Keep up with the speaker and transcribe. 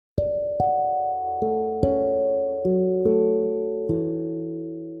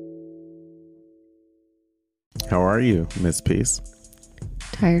are you, Miss Peace?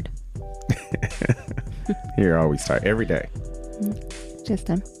 Tired. You're always tired. Every day. Just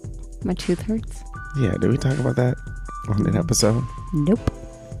my tooth hurts. Yeah, did we talk about that on an episode? Nope.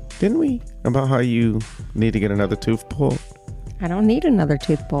 Didn't we? About how you need to get another tooth pulled? I don't need another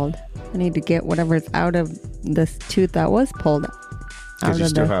tooth pulled. I need to get whatever's out of this tooth that was pulled out Because you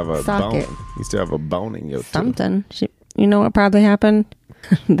of still the have a socket. bone. You still have a bone in your tooth. Something. You know what probably happened?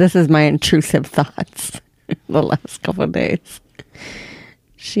 This is my intrusive thoughts the last couple of days.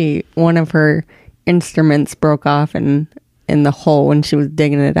 One of her instruments broke off in the hole when she was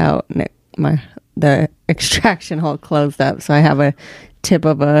digging it out, and the extraction hole closed up. So I have a tip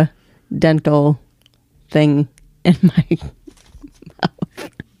of a dental thing in my mouth.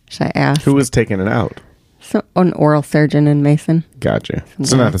 Should I ask? Who was taking it out? So an oral surgeon in Mason. Gotcha.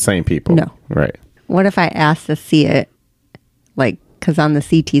 So not the same people. No. Right. What if I asked to see it? Like, because on the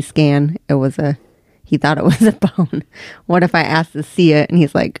CT scan, he thought it was a bone. What if I asked to see it and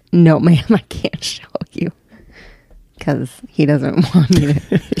he's like, no, ma'am, I can't show you. Because he doesn't want me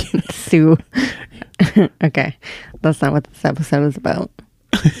to sue. Okay. That's not what this episode is about.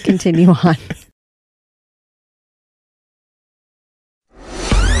 Continue on.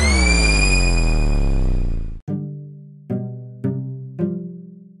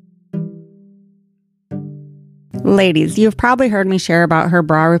 Ladies, you've probably heard me share about her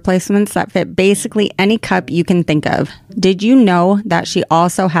bra replacements that fit basically any cup you can think of. Did you know that she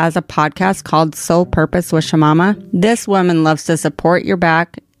also has a podcast called Soul Purpose with Shamama? This woman loves to support your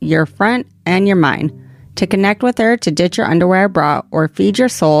back, your front, and your mind. To connect with her to ditch your underwear bra or feed your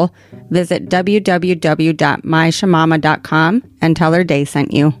soul, visit www.myshamama.com and tell her Day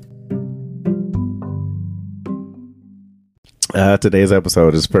sent you. Today's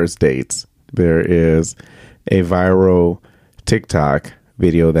episode is First Dates. There is a viral TikTok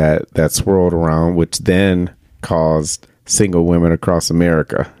video that swirled around, which then caused single women across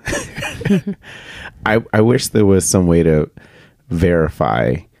America. I wish there was some way to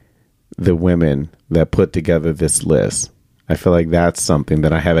verify the women that put together this list. I feel like that's something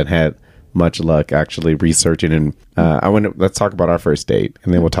that I haven't had much luck actually researching. And let's talk about our first date,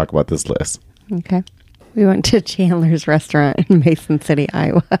 and then we'll talk about this list. Okay. We went to Chandler's restaurant in Mason City,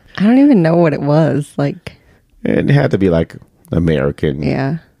 Iowa. I don't even know what it was. Like, it had to be like American.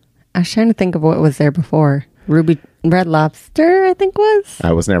 Yeah. I was trying to think of what was there before. Red Lobster, I think was.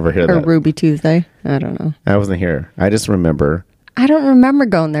 I was never here. Or Ruby Tuesday. I don't know. I wasn't here. I just remember. I don't remember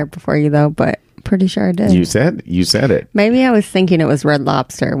going there before you, though, but pretty sure I did. You said it. Maybe I was thinking it was Red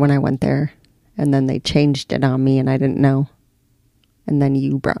Lobster when I went there, and then they changed it on me, and I didn't know. And then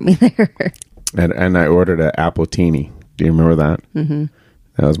you brought me there. And I ordered an appletini. Do you remember that? Mm-hmm.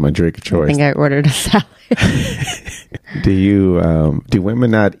 That was my drink of choice. I think I ordered a salad. Do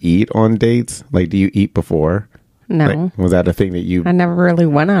women not eat on dates? Like, do you eat before? No. Like, was that a thing that you... I never really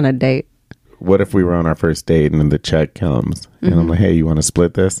went on a date. What if we were on our first date and then the check comes and I'm like, hey, you want to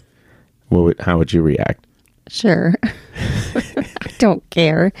split this? How would you react? Sure. I don't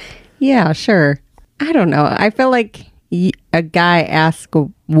care. Yeah, sure. I don't know. I feel like a guy asks a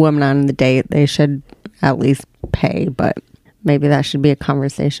woman on the date, they should at least pay, but maybe that should be a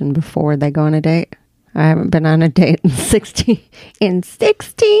conversation before they go on a date. I haven't been on a date in 16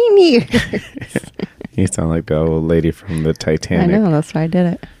 years. You sound like the old lady from the Titanic. I know, that's why I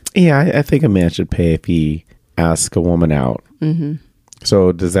did it. Yeah, I think a man should pay if he asks a woman out. Mm-hmm.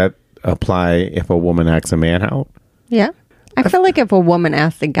 So does that apply if a woman asks a man out? Yeah. I feel like if a woman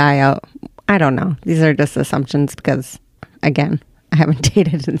asks a guy out, I don't know. These are just assumptions because, again, I haven't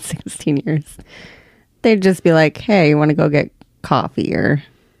dated in 16 years. They'd just be like, hey, you want to go get coffee? Or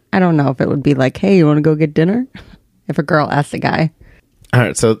I don't know if it would be like, hey, you want to go get dinner? If a girl asks a guy. All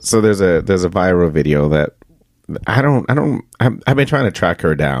right. So there's a viral video that I've been trying to track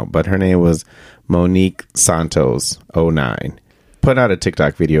her down, but her name was Monique Santos 09. Put out a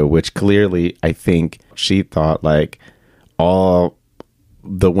TikTok video, which clearly I think she thought like all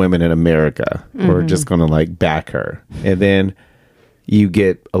the women in America were just going to like back her. And then you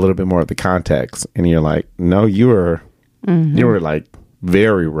get a little bit more of the context and you're like, no, you were like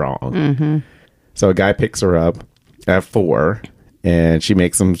very wrong. So a guy picks her up at 4 and she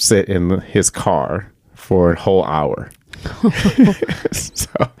makes him sit in his car for a whole hour.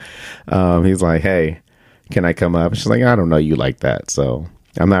 So he's like, hey, can I come up? She's like, I don't know you like that, so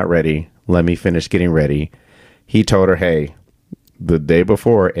I'm not ready. Let me finish getting ready. He told her, hey, the day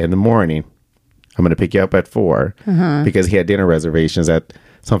before in the morning, I'm going to pick you up at 4 because he had dinner reservations at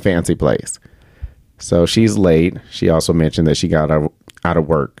some fancy place. So she's late. She also mentioned that she got out of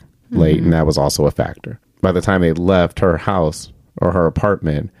work late, and that was also a factor. By the time they left her house or her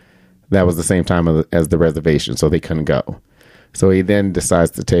apartment, that was the same time as the reservation, so they couldn't go. So he then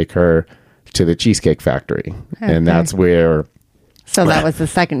decides to take her to the Cheesecake Factory. Okay. And that's where... So that was the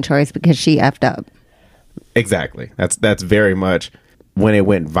second choice because she effed up. Exactly. That's very much... When it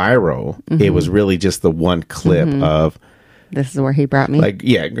went viral, it was really just the one clip of... This is where he brought me. Like,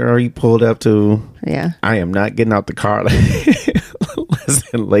 yeah, girl, you pulled up to... Yeah. I am not getting out the car.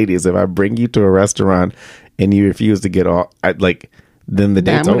 Listen, ladies, if I bring you to a restaurant and you refuse to get off, then the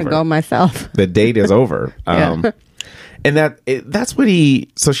date's over. I'm going to go myself. The date is over. Yeah. And that's what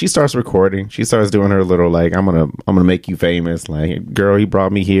so she starts recording. She starts doing her little, like, I'm gonna make you famous. Like, girl, he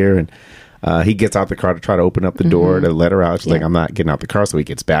brought me here. And he gets out the car to try to open up the door to let her out. She's like, I'm not getting out the car. So he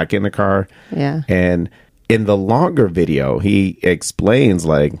gets back in the car. Yeah. And in the longer video, he explains,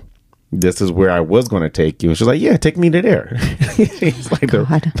 like, this is where I was going to take you. And she's like, yeah, take me to there. He's like,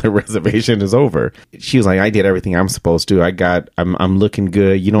 the reservation is over. She was like, I did everything I'm supposed to. I'm looking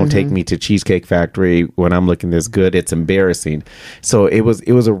good. You don't take me to Cheesecake Factory when I'm looking this good. It's embarrassing. So it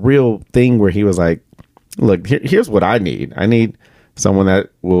was a real thing where he was like, look, here's what I need. I need someone that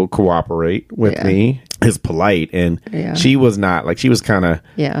will cooperate with me, is polite. And she was not, like, she was kind of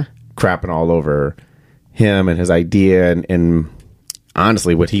crapping all over him and his idea and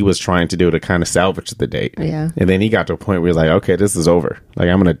honestly what he was trying to do to kind of salvage the date. And then he got to a point where he's like, okay, this is over. Like,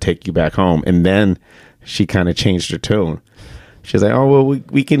 I'm going to take you back home. And then she kind of changed her tone. She's like, oh, well,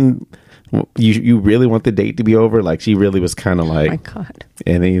 we can, you really want the date to be over? Like, she really was kind of like, oh my God.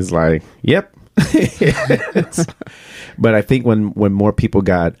 And he's like, yep. But I think when more people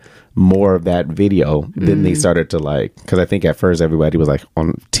got more of that video, then they started to, like, because I think at first everybody was like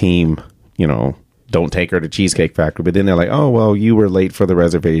on team, don't take her to Cheesecake Factory. But then they're like, oh, well, you were late for the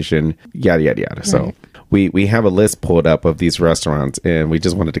reservation, yada, yada, yada. Right. So we have a list pulled up of these restaurants, and we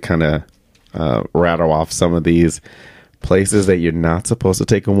just wanted to kind of rattle off some of these places that you're not supposed to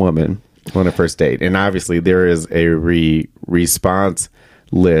take a woman on a first date. And obviously there is a response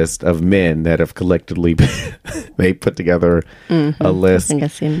list of men that have collectively they put together a list. I think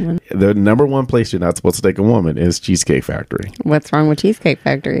I've seen one. The number one place you're not supposed to take a woman is Cheesecake Factory. What's wrong with Cheesecake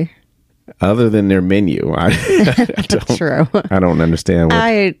Factory? Other than their menu, That's true. I don't understand.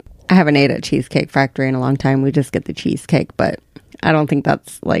 I haven't ate at Cheesecake Factory in a long time. We just get the cheesecake, but I don't think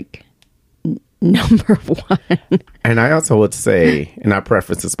that's like number one. And I also would say, and I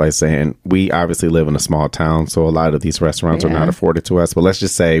preface this by saying, we obviously live in a small town, so a lot of these restaurants are not afforded to us. But let's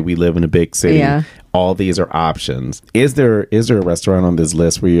just say we live in a big city. Yeah. All these are options. Is there a restaurant on this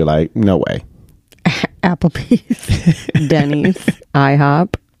list where you're like, no way? Applebee's, Denny's,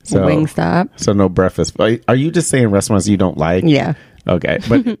 IHOP. Wingstop. So no breakfast. Are you just saying restaurants you don't like? Yeah. Okay.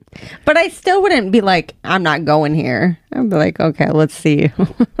 But but I still wouldn't be like, I'm not going here. I'd be like, okay, let's see.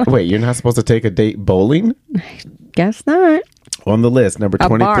 Wait, you're not supposed to take a date bowling? I guess not. On the list, number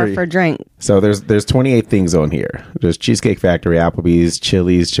 23. A bar for drink. So there's 28 things on here. There's Cheesecake Factory, Applebee's,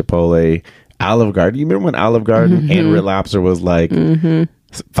 Chili's, Chipotle, Olive Garden. You remember when Olive Garden and Red Lobster was like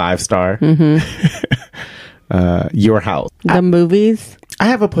 5-star? Your House. The movies. I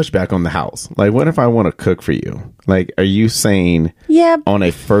have a pushback on the house. Like, what if I want to cook for you? Like, are you saying on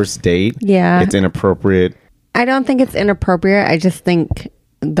a first date it's inappropriate? I don't think it's inappropriate. I just think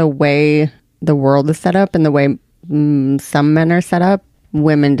the way the world is set up and the way some men are set up,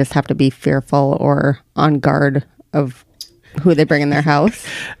 women just have to be fearful or on guard of who they bring in their house.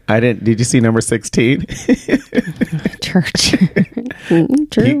 Did you see number 16? Church.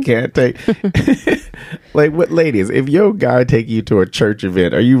 True. You can't take like, what, ladies, if your guy take you to a church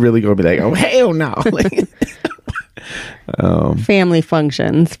event, are you really gonna be like, oh hell no? Like, family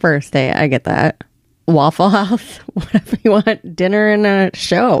functions, first day, I get that. Waffle House, whatever you want, dinner and a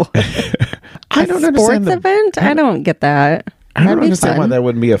show. I don't understand sports event. I don't get that. I don't understand why that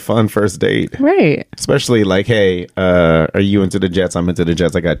wouldn't be a fun first date. Right. Especially like, hey, are you into the Jets? I'm into the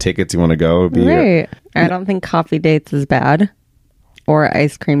Jets. I got tickets. You want to go? Right. I don't think coffee dates is bad. Or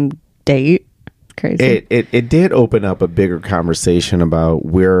ice cream date. Crazy. It did open up a bigger conversation about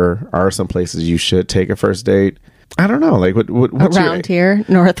where are some places you should take a first date. I don't know. Like, what's around here,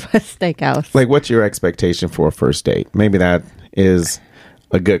 Northwest Steakhouse. Like, what's your expectation for a first date? Maybe that is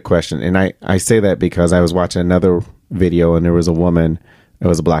a good question. And I say that because I was watching another video and there was a woman, it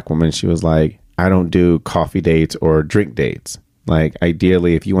was a black woman. She was like, I don't do coffee dates or drink dates. Like,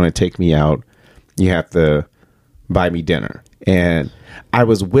 ideally, if you want to take me out, you have to buy me dinner. And I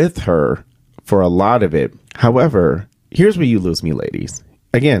was with her for a lot of it. However, here's where you lose me, ladies.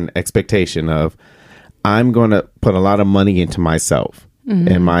 Again, expectation of I'm going to put a lot of money into myself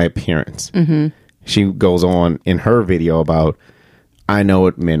and my appearance. She goes on in her video about, I know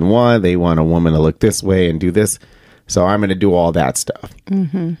what men want. They want a woman to look this way and do this. So I'm going to do all that stuff.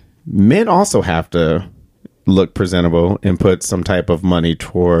 men also have to look presentable and put some type of money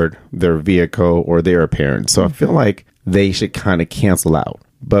toward their vehicle or their appearance. So I feel like they should kind of cancel out.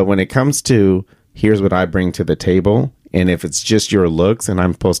 But when it comes to here's what I bring to the table, and if it's just your looks and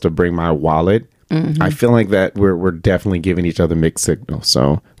I'm supposed to bring my wallet, I feel like that we're definitely giving each other mixed signals.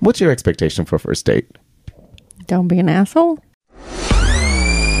 So what's your expectation for first date? Don't be an asshole.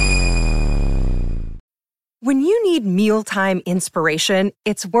 When you need mealtime inspiration,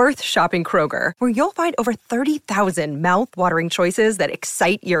 it's worth shopping Kroger, where you'll find over 30,000 mouth-watering choices that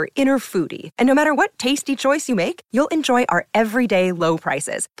excite your inner foodie. And no matter what tasty choice you make, you'll enjoy our everyday low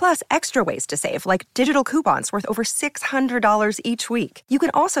prices, plus extra ways to save, like digital coupons worth over $600 each week. You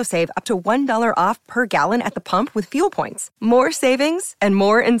can also save up to $1 off per gallon at the pump with fuel points. More savings and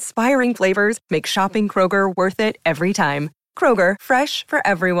more inspiring flavors make shopping Kroger worth it every time. Kroger, fresh for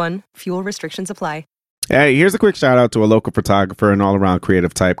everyone. Fuel restrictions apply. Hey, here's a quick shout out to a local photographer and all-around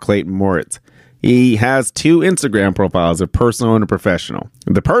creative type, Clayton Moritz. He has 2 Instagram profiles, a personal and a professional.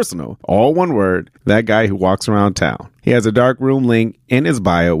 The personal, all one word, that guy who walks around town. He has a dark room link in his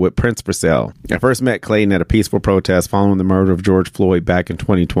bio with prints for sale. I first met Clayton at a peaceful protest following the murder of George Floyd back in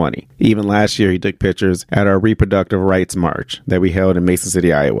 2020. Even last year, he took pictures at our reproductive rights march that we held in Mason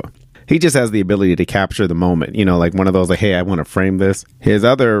City, Iowa. He just has the ability to capture the moment, you know, like one of those, like, hey, I want to frame this. His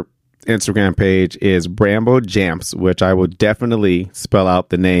other Instagram page is Bramble Jamps, which I will definitely spell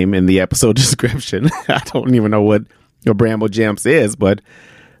out the name in the episode description. I don't even know what a Bramble Jamps is, but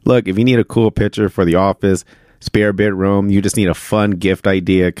look, if you need a cool picture for the office, spare bedroom, you just need a fun gift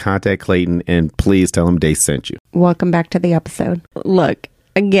idea, contact Clayton and please tell him they sent you. Welcome back to the episode. Look,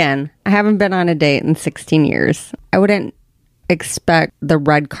 again, I haven't been on a date in 16 years. I wouldn't expect the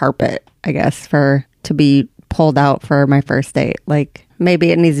red carpet, I guess, to be pulled out for my first date. Like,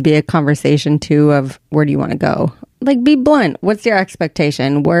 maybe it needs to be a conversation too of where do you want to go? Like, be blunt. What's your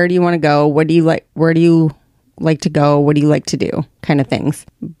expectation? Where do you want to go? What do you like? Where do you like to go? What do you like to do? Kind of things.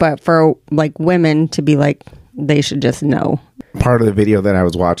 But for like women to be like, they should just know. Part of the video that I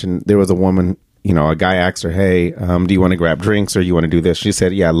was watching, there was a woman, you know, a guy asked her, hey, do you want to grab drinks or you want to do this? She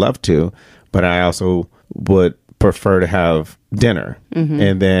said, yeah, I'd love to, but I also would prefer to have dinner.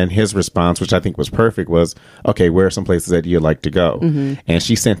 And then his response, which I think was perfect, was, okay, where are some places that you'd like to go? And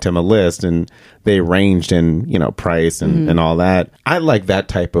she sent him a list and they ranged in, you know, price and all that. I like that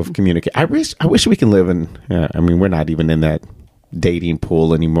type of communication. I wish we can live in, I mean, we're not even in that dating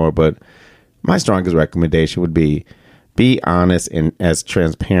pool anymore, but my strongest recommendation would be honest and as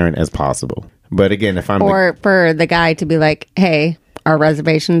transparent as possible. But again, if I'm... Or for the guy to be like, hey, our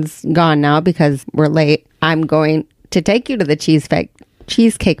reservation's gone now because we're late. I'm going to take you to the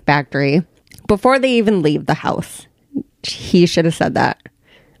Cheesecake Factory before they even leave the house. He should have said that.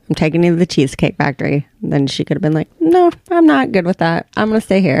 I'm taking you to the Cheesecake Factory. Then she could have been like, no, I'm not good with that. I'm going to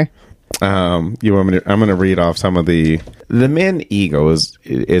stay here. You want me to, I'm going to read off some of the men egos.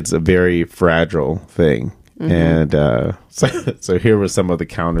 It's a very fragile thing. And so here were some of the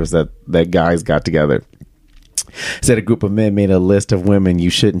counters that guys got together. Said a group of men made a list of women you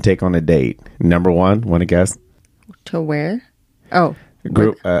shouldn't take on a date. Number 1, want to guess? To where? Oh.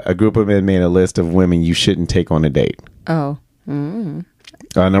 A group of men made a list of women you shouldn't take on a date. Oh.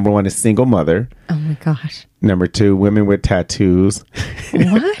 Number 1 is single mother. Oh my gosh. Number 2, women with tattoos.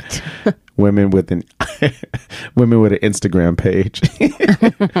 What? Women with an Instagram page.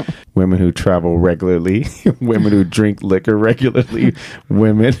 Women who travel regularly. Women who drink liquor regularly.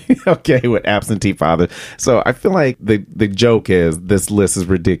 Women, okay, with absentee fathers. So I feel like the joke is this list is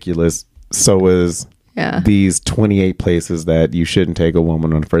ridiculous. So is these 28 places that you shouldn't take a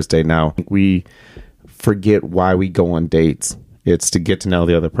woman on the first date. Now, we forget why we go on dates. It's to get to know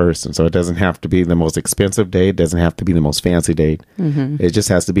the other person. So it doesn't have to be the most expensive date. It doesn't have to be the most fancy date. It just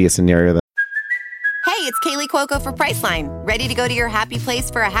has to be a scenario that... Hey, it's Kaylee Cuoco for Priceline. Ready to go to your happy place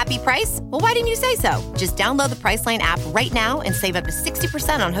for a happy price? Well, why didn't you say so? Just download the Priceline app right now and save up to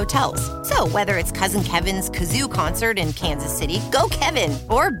 60% on hotels. So whether it's Cousin Kevin's Kazoo Concert in Kansas City, go Kevin,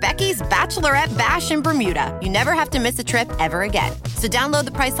 or Becky's Bachelorette Bash in Bermuda, you never have to miss a trip ever again. So download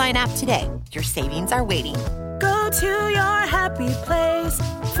the Priceline app today. Your savings are waiting. Go to your happy place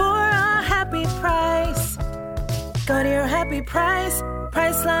for a happy price. Go to your happy price,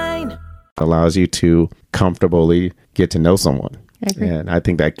 Priceline. Allows you to comfortably get to know someone. And I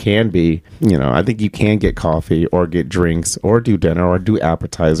think that can be, you know, I think you can get coffee or get drinks or do dinner or do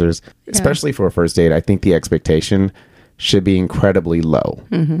appetizers, especially for a first date. I think the expectation should be incredibly low.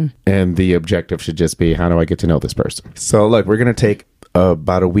 And the objective should just be, how do I get to know this person? So look, we're going to take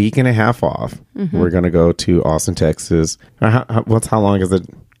about a week and a half off. We're going to go to Austin, Texas. How long is it?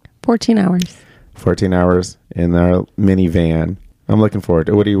 14 hours. 14 hours in our minivan. I'm looking forward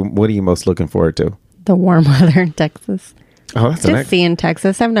to. What are you most looking forward to? The warm weather in Texas. Oh, that's Just seeing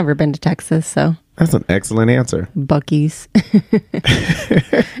Texas. I've never been to Texas, so. That's an excellent answer. Buc-ee's.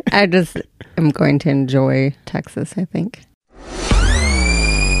 I just am going to enjoy Texas, I think.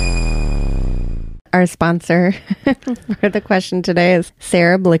 Our sponsor for the question today is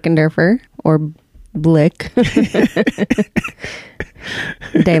Sarah Blickendorfer, or Blick.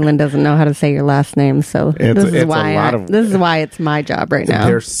 Dalen doesn't know how to say your last name, so this is why it's my job right now.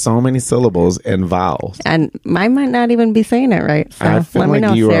 There's so many syllables and vowels, and I might not even be saying it right. So I feel let me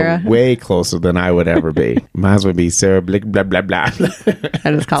know, you Sarah. are way closer than I would ever be. Might as well be Sarah Blick, blah blah blah.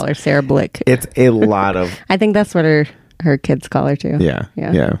 I just call her Sarah Blick. It's a lot of. I think that's what her kids call her too. Yeah.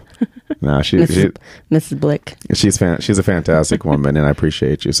 No, Mrs. Blick. She's a fantastic woman, and I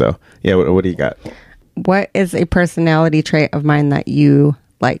appreciate you. So, yeah, what do you got? What is a personality trait of mine that you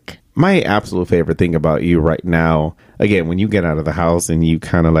like? My absolute favorite thing about you right now, again, when you get out of the house and you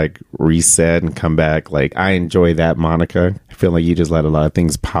kind of like reset and come back, like I enjoy that, Monica. I feel like you just let a lot of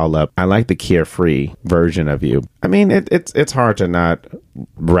things pile up. I like the carefree version of you. I mean, it's hard to not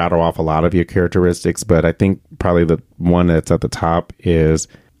rattle off a lot of your characteristics, but I think probably the one that's at the top is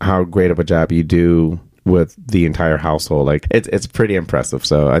how great of a job you do with the entire household. Like it's pretty impressive.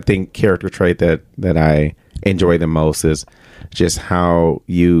 So I think character trait that I enjoy the most is just how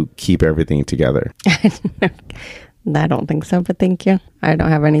you keep everything together. I don't think so, but thank you. I don't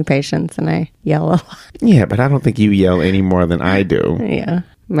have any patience and I yell a lot. Yeah, but I don't think you yell any more than I do. Yeah.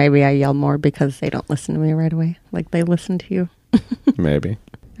 Maybe I yell more because they don't listen to me right away. Like they listen to you. Maybe.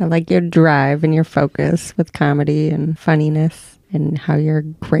 I like your drive and your focus with comedy and funniness, and how you're a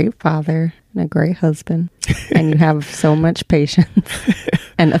great father and a great husband. And you have so much patience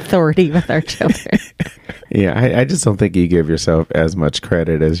and authority with our children. Yeah, I just don't think you give yourself as much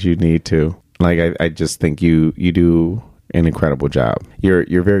credit as you need to. Like, I just think you do an incredible job.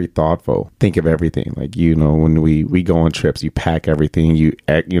 You're very thoughtful. Think of everything. Like, you know, when we go on trips, you pack everything. You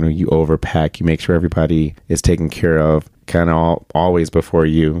overpack. You make sure everybody is taken care of. Kind of always before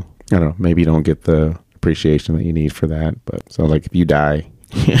you. I don't know. Maybe you don't get the appreciation that you need for that. But so, like, if you die,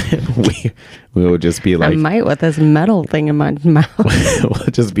 we will just be like, I might with this metal thing in my mouth. We'll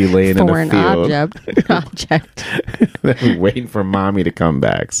just be laying in the field. object. Waiting for mommy to come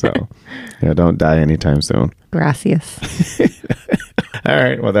back. So, yeah, don't die anytime soon. Gracias. All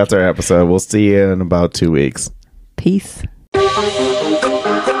right. Well, that's our episode. We'll see you in about 2 weeks. Peace.